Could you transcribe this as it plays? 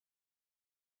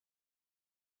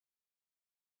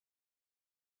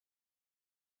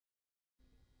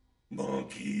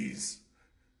Monkeys.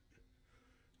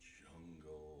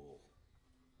 Jungle.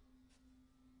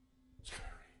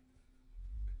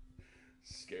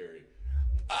 Scary.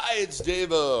 Hi, it's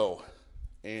DaVo.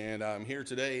 And I'm here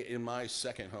today in my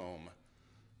second home.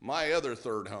 My other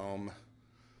third home.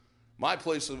 My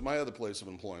other place of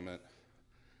employment.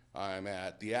 I'm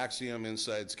at the Axiom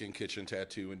Inside Skin Kitchen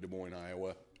Tattoo in Des Moines,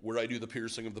 Iowa, where I do the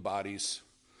piercing of the bodies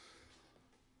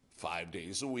 5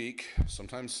 days a week,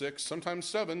 sometimes 6, sometimes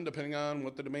 7, depending on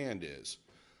what the demand is.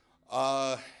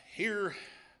 Here,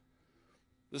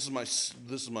 this is my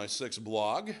 6th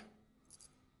blog.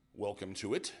 Welcome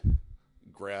to it.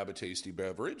 Grab a tasty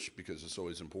beverage because it's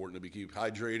always important to keep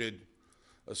hydrated,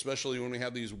 especially when we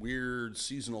have these weird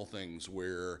seasonal things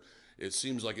where it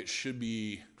seems like it should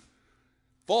be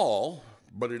fall,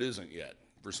 but it isn't yet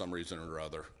for some reason or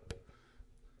other.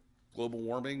 Global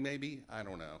warming, maybe? I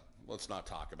don't know. Let's not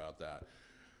talk about that.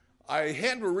 I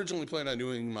had originally planned on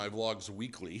doing my vlogs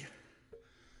weekly,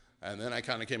 and then I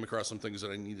kind of came across some things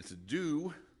that I needed to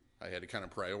do. I had to kind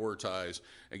of prioritize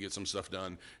and get some stuff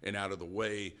done and out of the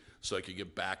way so I could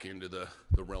get back into the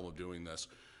realm of doing this.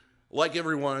 Like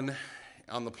everyone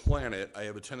on the planet, I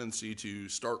have a tendency to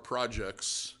start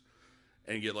projects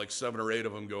and get like 7 or 8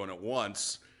 of them going at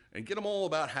once and get them all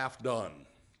about half done.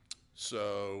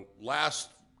 So last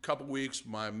couple weeks,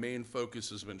 my main focus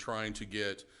has been trying to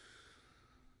get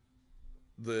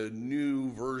the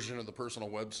new version of the personal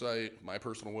website, my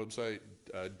personal website,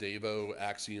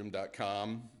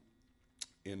 DaVoAxiom.com,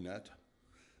 in net,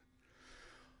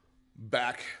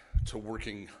 back to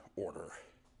working order.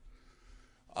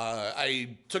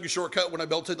 I took a shortcut when I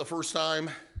built it the first time.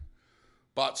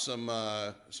 Bought some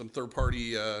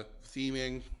third-party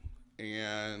theming,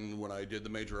 and when I did the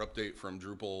major update from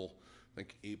Drupal, I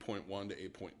think 8.1 to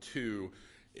 8.2,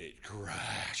 it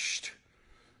crashed.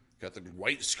 Got the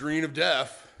white screen of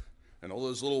death, and all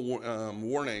those little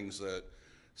warnings that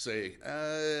say,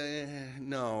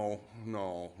 no,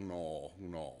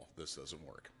 this doesn't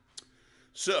work.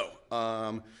 So,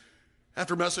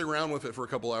 after messing around with it for a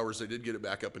couple hours, I did get it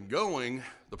back up and going.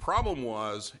 The problem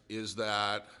is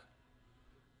that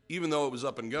even though it was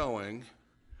up and going,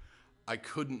 I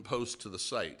couldn't post to the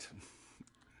site.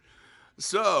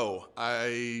 So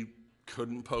I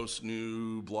couldn't post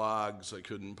new blogs, I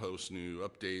couldn't post new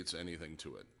updates, anything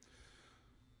to it.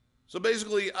 So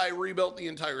basically, I rebuilt the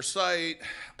entire site.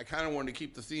 I kind of wanted to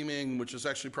keep the theming, which is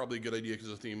actually probably a good idea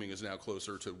because the theming is now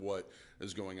closer to what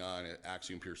is going on at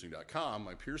AxiomPiercing.com,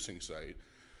 my piercing site.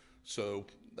 So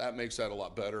that makes that a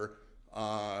lot better.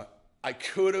 I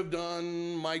could have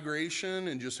done migration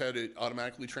and just had it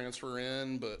automatically transfer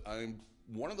in, but I'm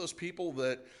one of those people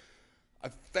that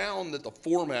I've found that the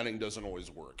formatting doesn't always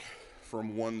work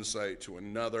from one site to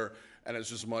another, and it's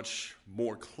just much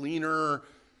more cleaner,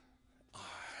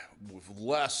 with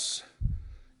less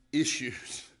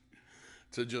issues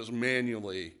to just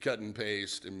manually cut and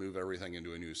paste and move everything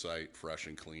into a new site, fresh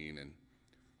and clean, and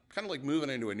kind of like moving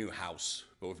into a new house,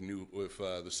 but with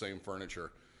the same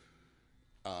furniture.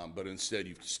 But instead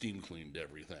you've steam cleaned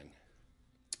everything.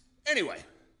 Anyway,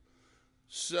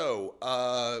 so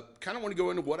kind of want to go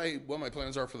into what my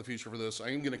plans are for the future for this. I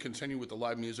am going to continue with the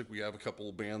live music. We have a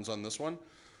couple bands on this one.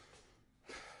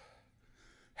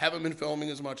 Haven't been filming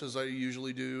as much as I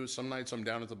usually do. Some nights I'm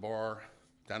down at the bar,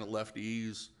 down at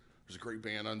Lefties. There's a great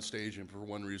band on stage, and for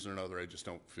one reason or another, I just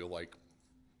don't feel like,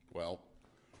 well,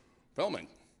 filming.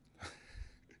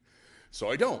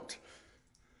 So I don't.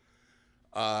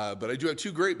 But I do have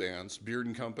 2 great bands, Beard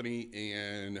and Company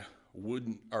and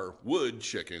Wood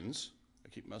Chickens. I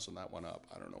keep messing that one up.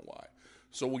 I don't know why.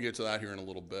 So we'll get to that here in a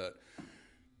little bit.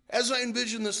 As I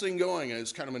envision this thing going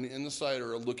as kind of an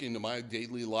insider look into my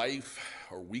daily life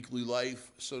or weekly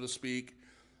life, so to speak,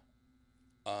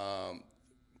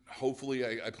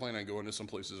 hopefully I plan on going to some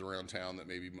places around town that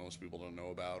maybe most people don't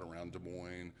know about, around Des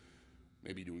Moines,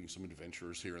 maybe doing some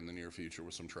adventures here in the near future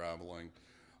with some traveling.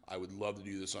 I would love to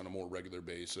do this on a more regular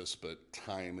basis, but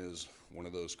time is one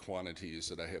of those quantities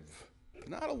that I have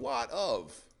not a lot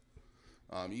of.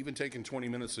 Even taking 20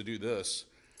 minutes to do this,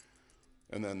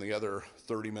 and then the other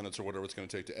 30 minutes or whatever it's going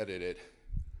to take to edit it,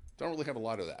 don't really have a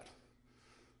lot of that.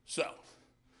 So,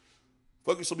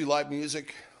 focus will be live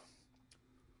music,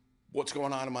 what's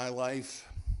going on in my life,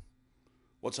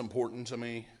 what's important to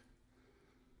me,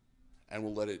 and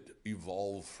we'll let it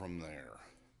evolve from there.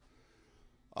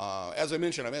 As I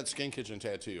mentioned, I'm at Skin Kitchen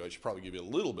Tattoo. I should probably give you a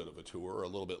little bit of a tour, a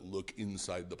little bit look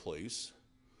inside the place.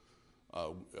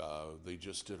 They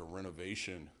just did a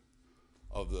renovation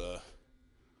of the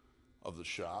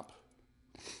shop,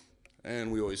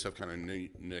 and we always have kind of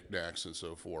neat knickknacks and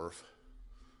so forth.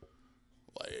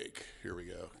 Like, here we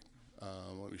go.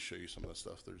 Let me show you some of the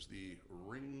stuff. There's the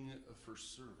ring for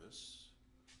service.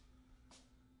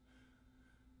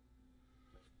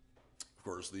 Of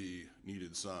course, the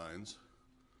needed signs.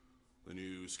 The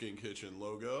new Skin Kitchen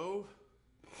logo.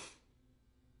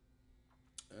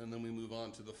 And then we move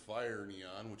on to the fire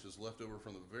neon, which is left over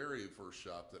from the very first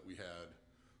shop that we had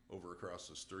over across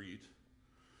the street.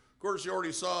 Of course, you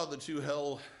already saw the two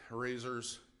hell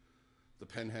razors, the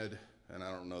pinhead, and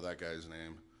I don't know that guy's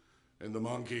name, and the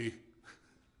monkey,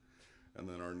 and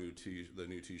then our new the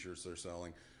new t-shirts they're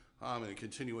selling. And a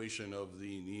continuation of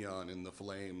the neon in the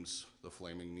flames, the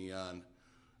flaming neon,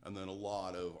 and then a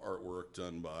lot of artwork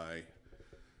done by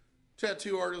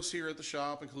tattoo artists here at the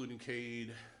shop, including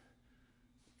Cade,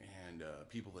 and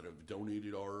people that have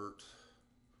donated art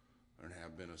and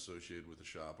have been associated with the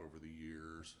shop over the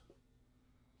years.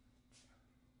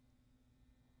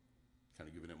 Kind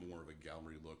of giving it more of a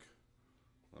gallery look.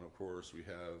 And of course we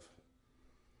have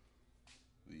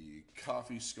the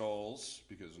coffee skulls,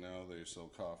 because now they sell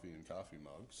coffee in coffee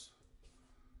mugs.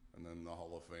 And then the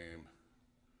Hall of Fame.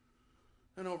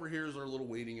 And over here is our little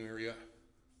waiting area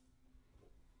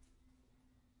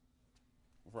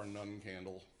with our nun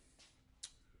candle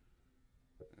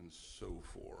and so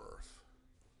forth.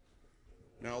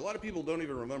 Now, a lot of people don't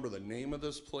even remember the name of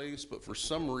this place, but for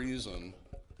some reason,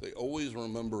 they always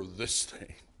remember this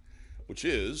thing, which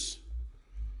is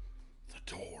the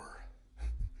door.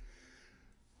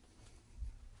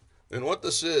 And what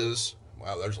this is,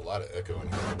 wow, there's a lot of echo in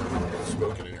here,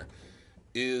 spoken in here,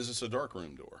 is it's a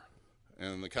darkroom door.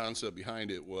 And the concept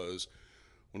behind it was,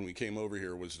 when we came over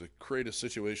here, was to create a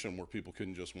situation where people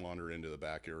couldn't just wander into the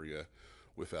back area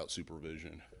without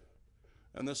supervision.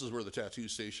 And this is where the tattoo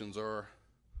stations are.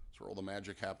 It's where all the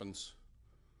magic happens.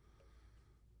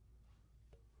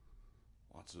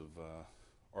 Lots of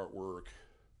artwork,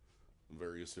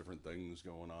 various different things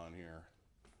going on here.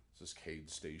 This is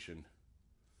Cade's station.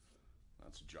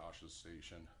 That's Josh's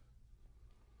station.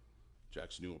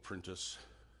 Jack's new apprentice.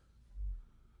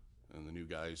 And the new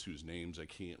guys whose names I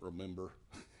can't remember.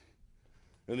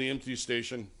 And the empty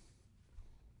station.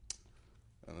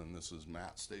 And then this is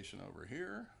Matt's station over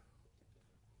here.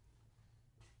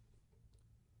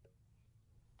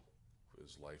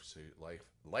 His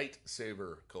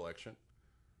lightsaber collection.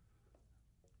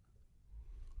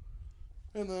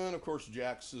 And then, of course,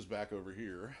 Jack's is back over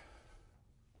here.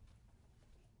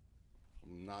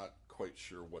 I'm not quite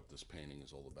sure what this painting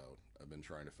is all about. I've been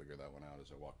trying to figure that one out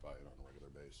as I walk by it on a regular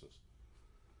basis.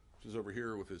 Which is over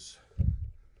here with his...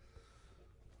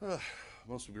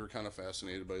 most of you are kind of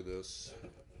fascinated by this.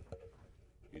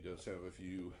 He does have a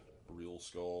few real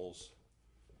skulls,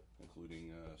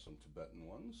 including some Tibetan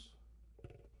ones.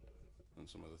 And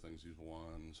some of the things he's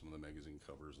won, some of the magazine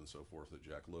covers and so forth that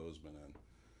Jack Lowe's been in.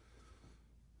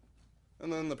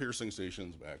 And then the piercing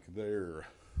station's back there.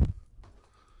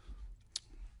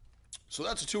 So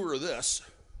that's a tour of this.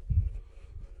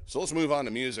 So let's move on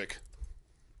to music.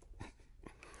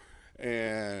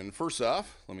 And first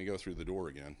off, let me go through the door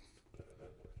again.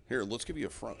 Here, let's give you a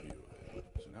front view of it.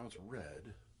 So now it's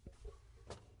red.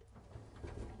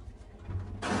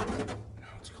 Now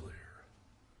it's clear.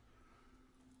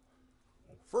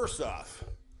 First off,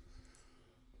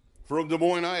 from Des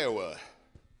Moines, Iowa,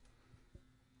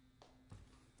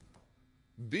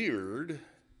 Beard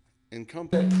and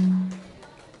Company.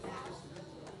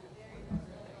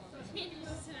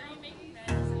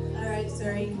 All right,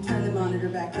 sorry, you can turn the monitor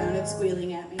back down. It's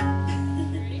squealing at me.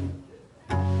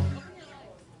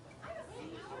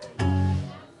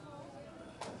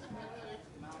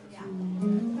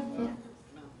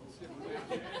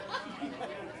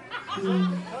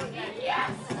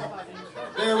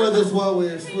 Bear with us while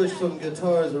we switch some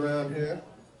guitars around here.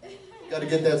 Got to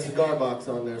get that cigar box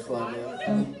on there, Slide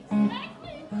Man.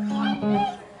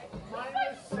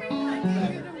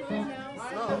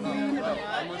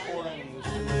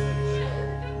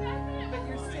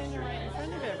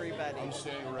 I'm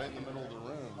staying right in the middle of the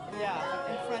room. Yeah,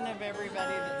 in front of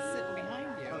everybody that's sitting behind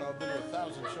I you. don't know, I've been to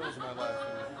 1,000 shows in my life.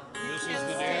 This is Can't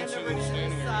the stand dancing over and to the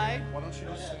standing here. side? Why don't you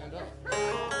just stand up?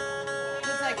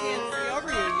 Because I can't see over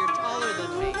you. You're taller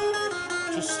than me.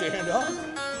 Just stand up.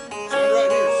 Stand right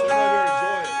here. Stand right here.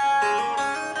 Enjoy it.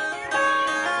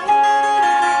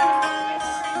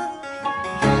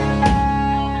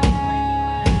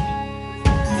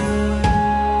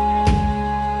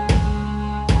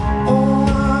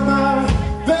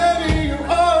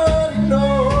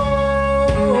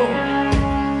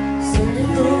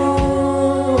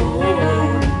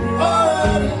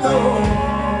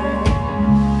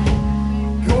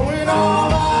 Going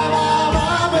on,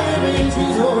 my baby,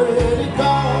 she's already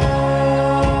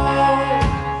gone.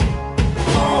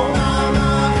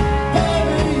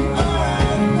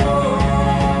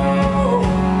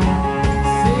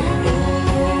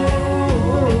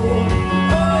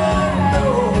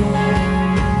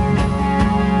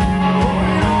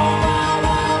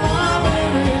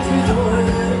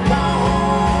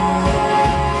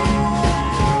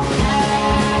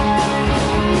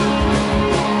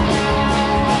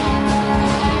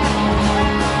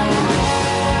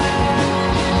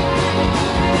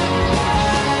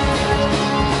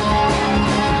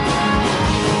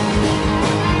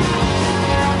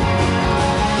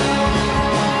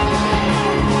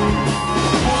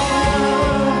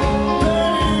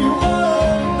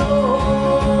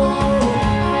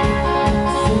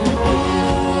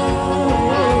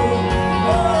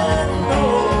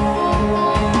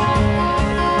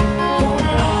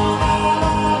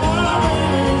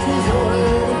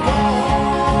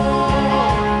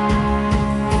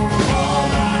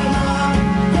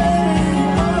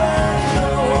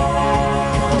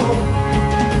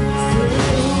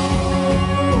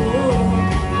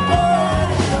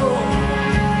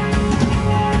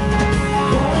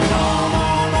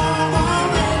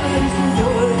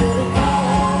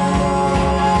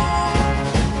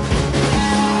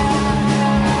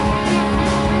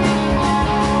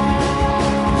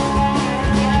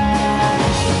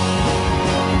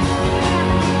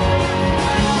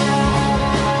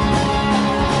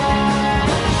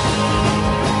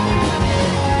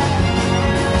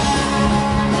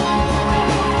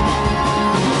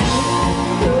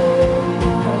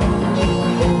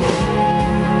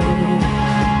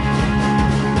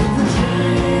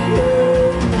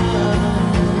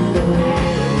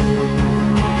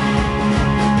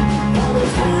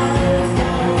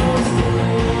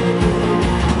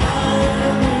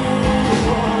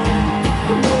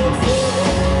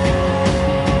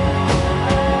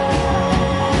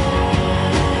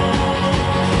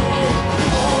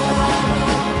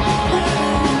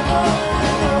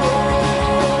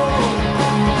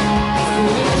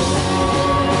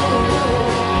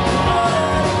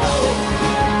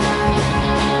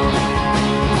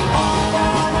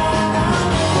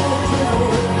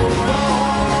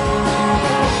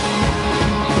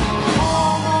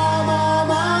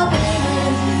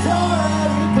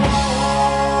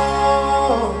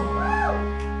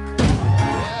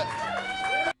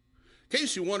 In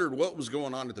case you wondered what was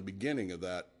going on at the beginning of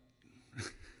that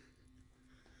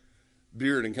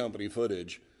Beard and Company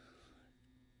footage,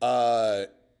 I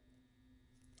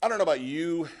don't know about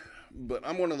you, but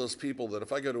I'm one of those people that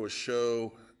if I go to a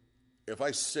show, if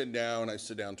I sit down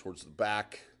towards the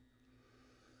back.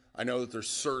 I know that there's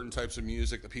certain types of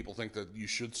music that people think that you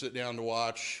should sit down to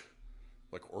watch,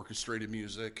 like orchestrated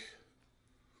music.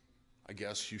 I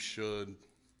guess you should.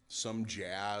 Some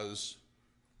jazz,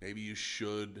 maybe you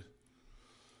should.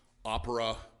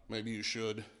 Opera, maybe you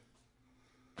should.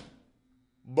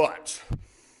 But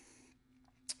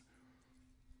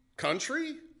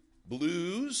country,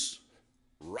 blues,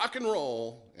 rock and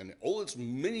roll, and all its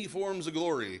many forms of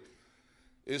glory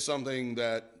is something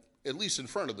that, at least in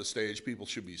front of the stage, people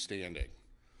should be standing.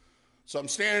 So I'm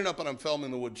standing up and I'm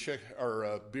filming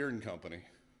the Beard and Company.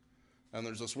 And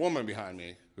there's this woman behind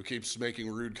me who keeps making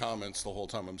rude comments the whole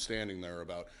time I'm standing there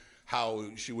about how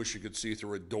she wishes she could see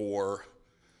through a door.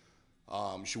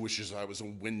 She wishes I was a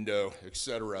window,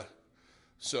 etc.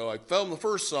 So I filmed the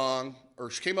first song, or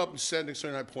she came up and said next to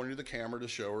me, and I pointed the camera to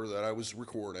show her that I was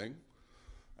recording.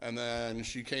 And then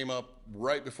she came up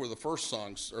right before the first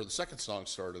song, or the second song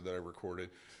started that I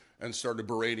recorded, and started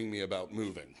berating me about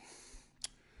moving.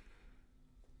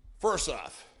 First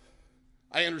off,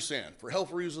 I understand. For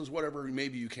health reasons, whatever,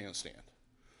 maybe you can't stand.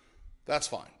 That's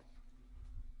fine.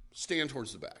 Stand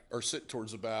towards the back, or sit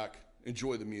towards the back.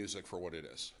 Enjoy the music for what it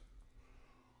is.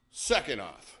 Second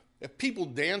off, if people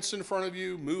dance in front of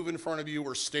you, move in front of you,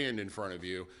 or stand in front of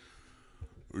you,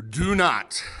 do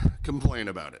not complain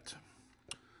about it.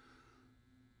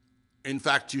 In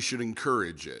fact, you should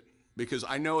encourage it. Because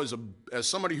I know as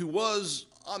somebody who was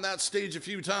on that stage a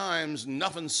few times,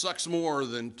 nothing sucks more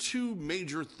than two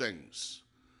major things.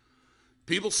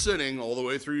 People sitting all the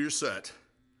way through your set,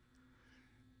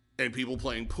 and people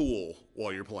playing pool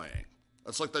while you're playing.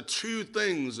 That's like the two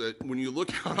things that when you look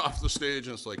out off the stage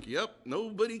and it's like, yep,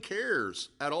 nobody cares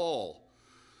at all.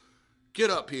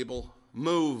 Get up, people.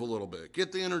 Move a little bit.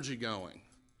 Get the energy going.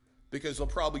 Because they'll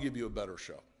probably give you a better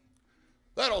show.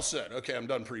 That all said, okay, I'm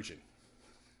done preaching.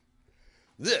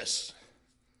 This,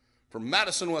 from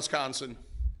Madison, Wisconsin,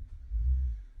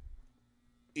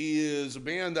 is a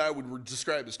band that I would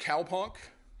describe as Cowpunk.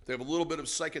 They have a little bit of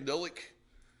psychedelic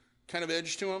kind of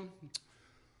edge to them.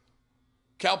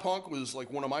 Cowpunk was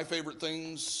like one of my favorite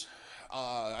things.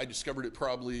 I discovered it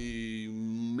probably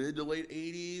mid to late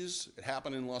 80s. It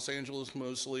happened in Los Angeles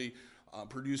mostly.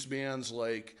 Produced bands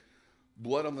like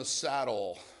Blood on the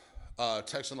Saddle,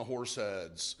 Tex and the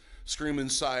Horseheads, Screamin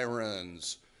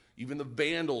Sirens. Even the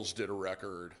Vandals did a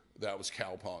record that was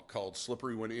Cowpunk called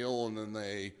Slippery When Ill, and then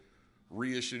they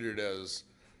reissued it as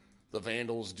The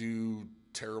Vandals Do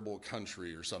Terrible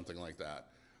Country or something like that.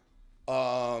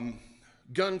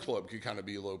 Gun Club could kind of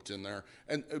be loped in there,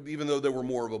 and even though they were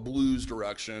more of a blues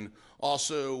direction.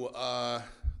 Also,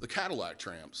 the Cadillac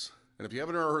Tramps. And if you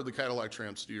haven't ever heard the Cadillac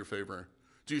Tramps, do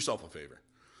yourself a favor.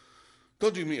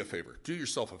 Don't do me a favor. Do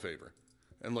yourself a favor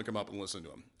and look them up and listen to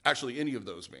them. Actually, any of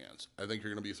those bands. I think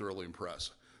you're going to be thoroughly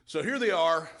impressed. So here they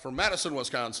are from Madison,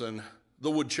 Wisconsin, the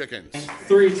Wood Chickens.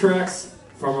 3 tracks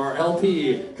from our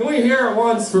LP. Can we hear it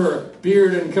once for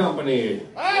Beard and Company?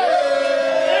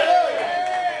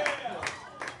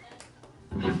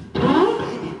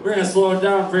 We're going to slow it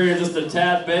down for you just a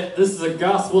tad bit. This is a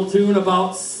gospel tune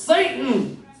about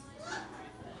Satan.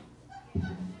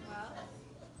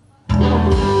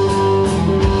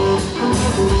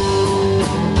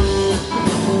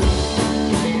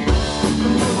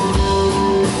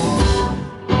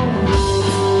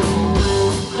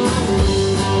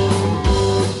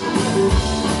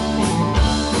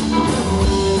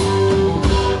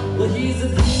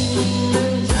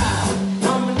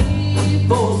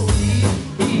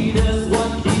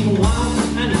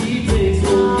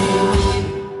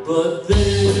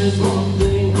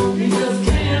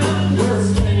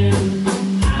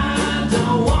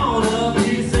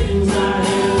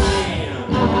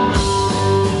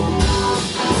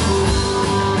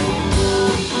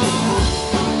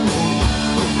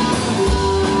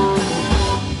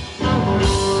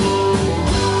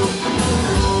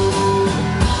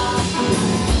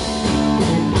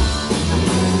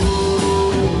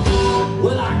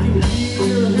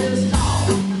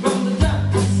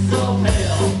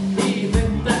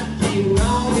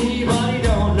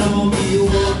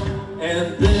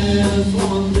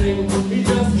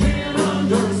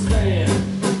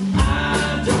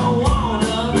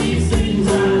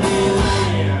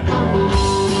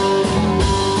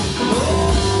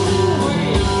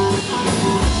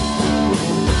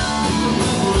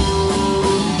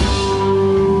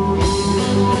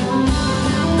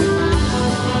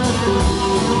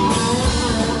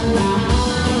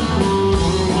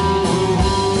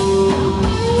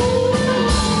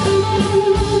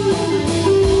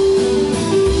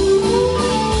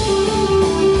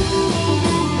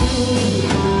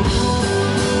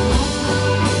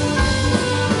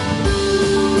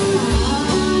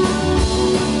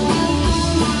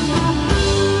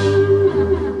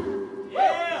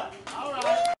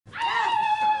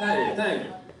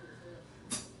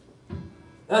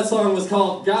 that song was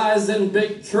called Guys in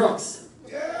Big Trucks.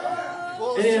 Yeah.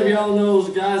 Any of y'all know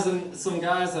some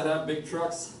guys that have big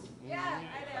trucks? Yeah, I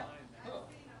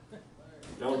do.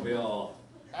 Don't we all?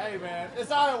 Hey man, it's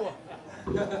Iowa.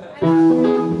 This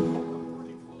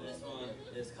one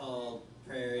is called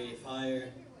Prairie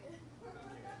Fire.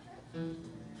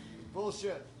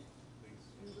 Bullshit.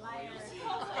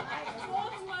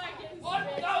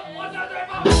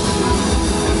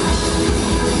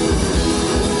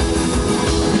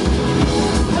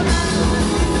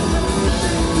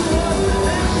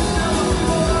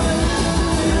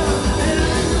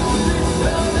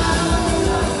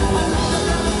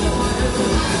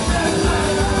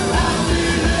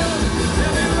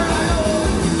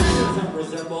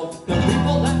 Resemble the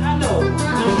people that I know.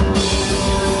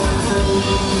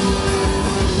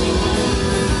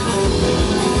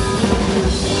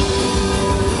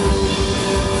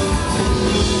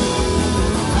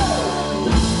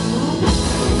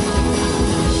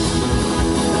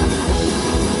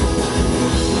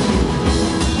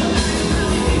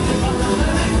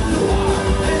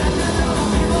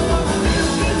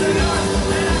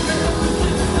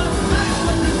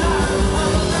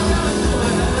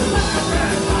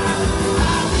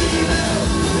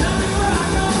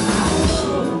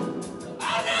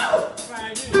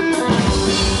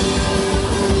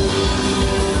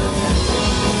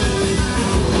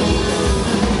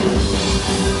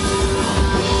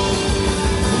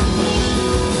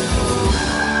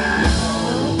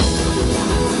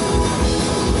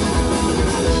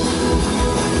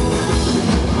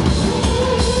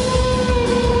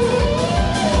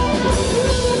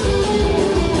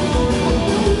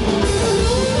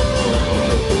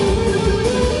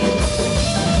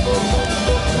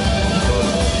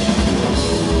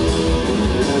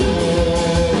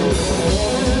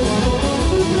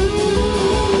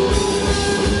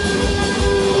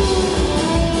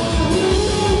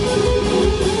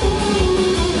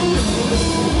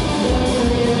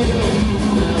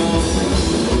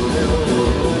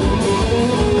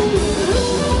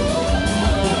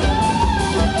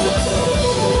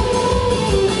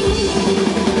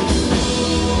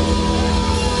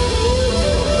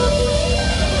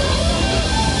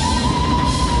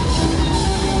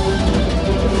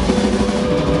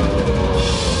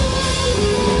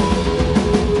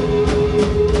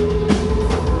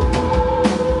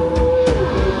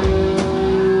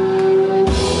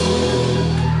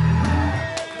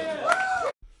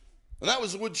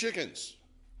 Wood Chickens.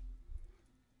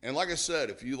 And like I said,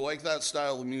 if you like that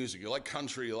style of music, you like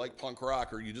country, you like punk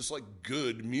rock, or you just like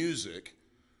good music,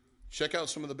 check out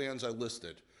some of the bands I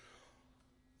listed.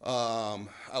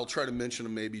 I'll try to mention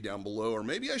them maybe down below, or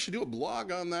maybe I should do a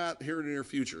blog on that here in the near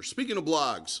future. Speaking of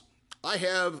blogs, I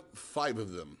have 5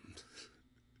 of them.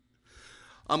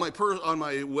 On my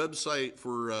website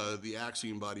for the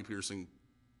Axiom Body Piercing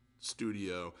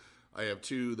Studio, I have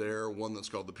 2 there. One that's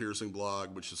called the Piercing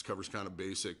Blog, which just covers kind of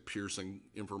basic piercing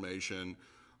information.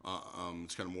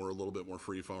 It's kind of a little bit more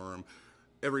freeform.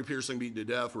 Every Piercing Beaten to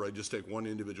Death, where I just take one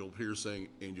individual piercing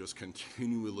and just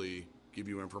continually give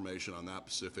you information on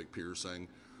that specific piercing.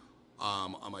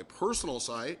 On my personal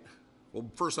site,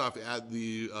 well, first off,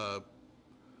 the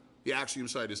Axiom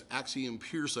site is Axiom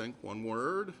Piercing, one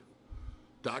word,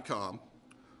 .com.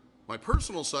 My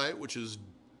personal site, which is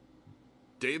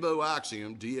DaVo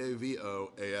Axiom,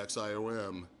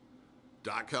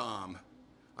 DaVoAxiom.com.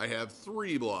 I have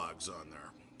 3 blogs on there.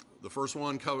 The first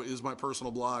one is my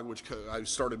personal blog, which I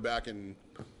started back in,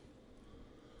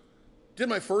 did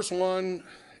my first one,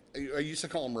 I used to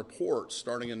call them reports,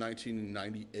 starting in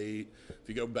 1998. If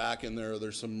you go back in there,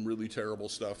 there's some really terrible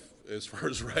stuff as far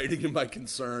as writing in my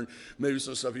concern. Maybe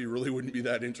some stuff you really wouldn't be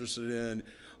that interested in.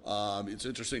 It's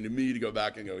interesting to me to go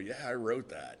back and go, yeah, I wrote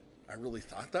that. I really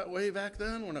thought that way back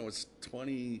then when I was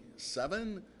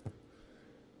 27.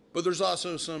 But there's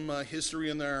also some history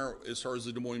in there as far as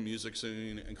the Des Moines music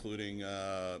scene, including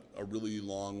a really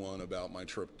long one about my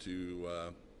trip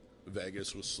to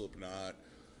Vegas with Slipknot.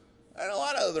 And a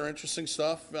lot of other interesting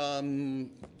stuff,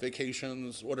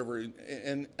 vacations, whatever,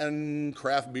 and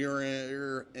craft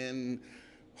beer and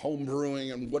home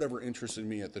brewing and whatever interested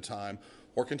me at the time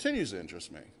or continues to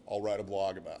interest me. I'll write a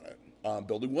blog about it.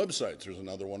 Building websites, there's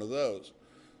another one of those.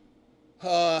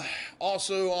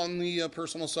 Also on the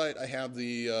personal site, I have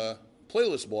the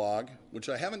playlist blog, which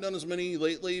I haven't done as many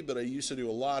lately, but I used to do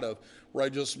a lot of, where I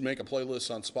just make a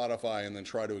playlist on Spotify and then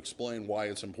try to explain why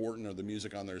it's important, or the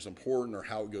music on there is important, or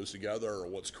how it goes together, or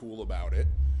what's cool about it.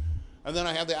 And then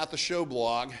I have the At the Show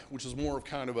blog, which is more of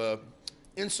kind of a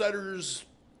insider's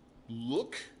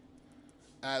look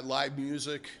at live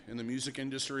music in the music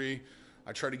industry.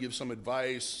 I try to give some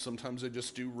advice. Sometimes I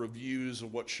just do reviews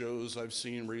of what shows I've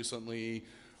seen recently,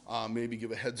 maybe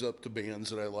give a heads up to bands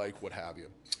that I like, what have you.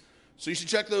 So you should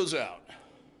check those out.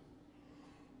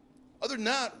 Other than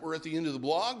that, we're at the end of the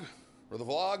blog, or the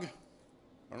vlog. I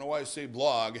don't know why I say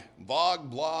blog.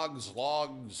 Vlog, blogs,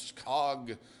 logs,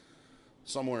 cog,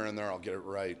 somewhere in there I'll get it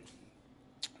right.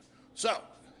 So,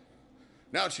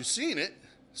 now that you've seen it,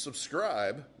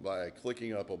 subscribe by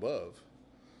clicking up above.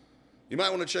 You might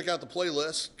want to check out the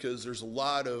playlist, because there's a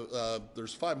lot of,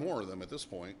 there's 5 more of them at this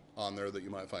point on there that you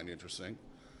might find interesting.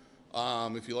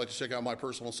 If you'd like to check out my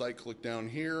personal site, click down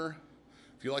here.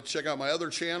 If you'd like to check out my other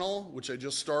channel, which I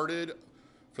just started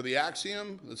for the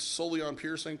Axiom, that's solely on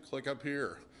piercing, click up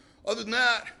here. Other than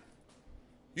that,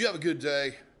 you have a good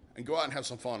day, and go out and have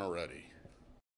some fun already.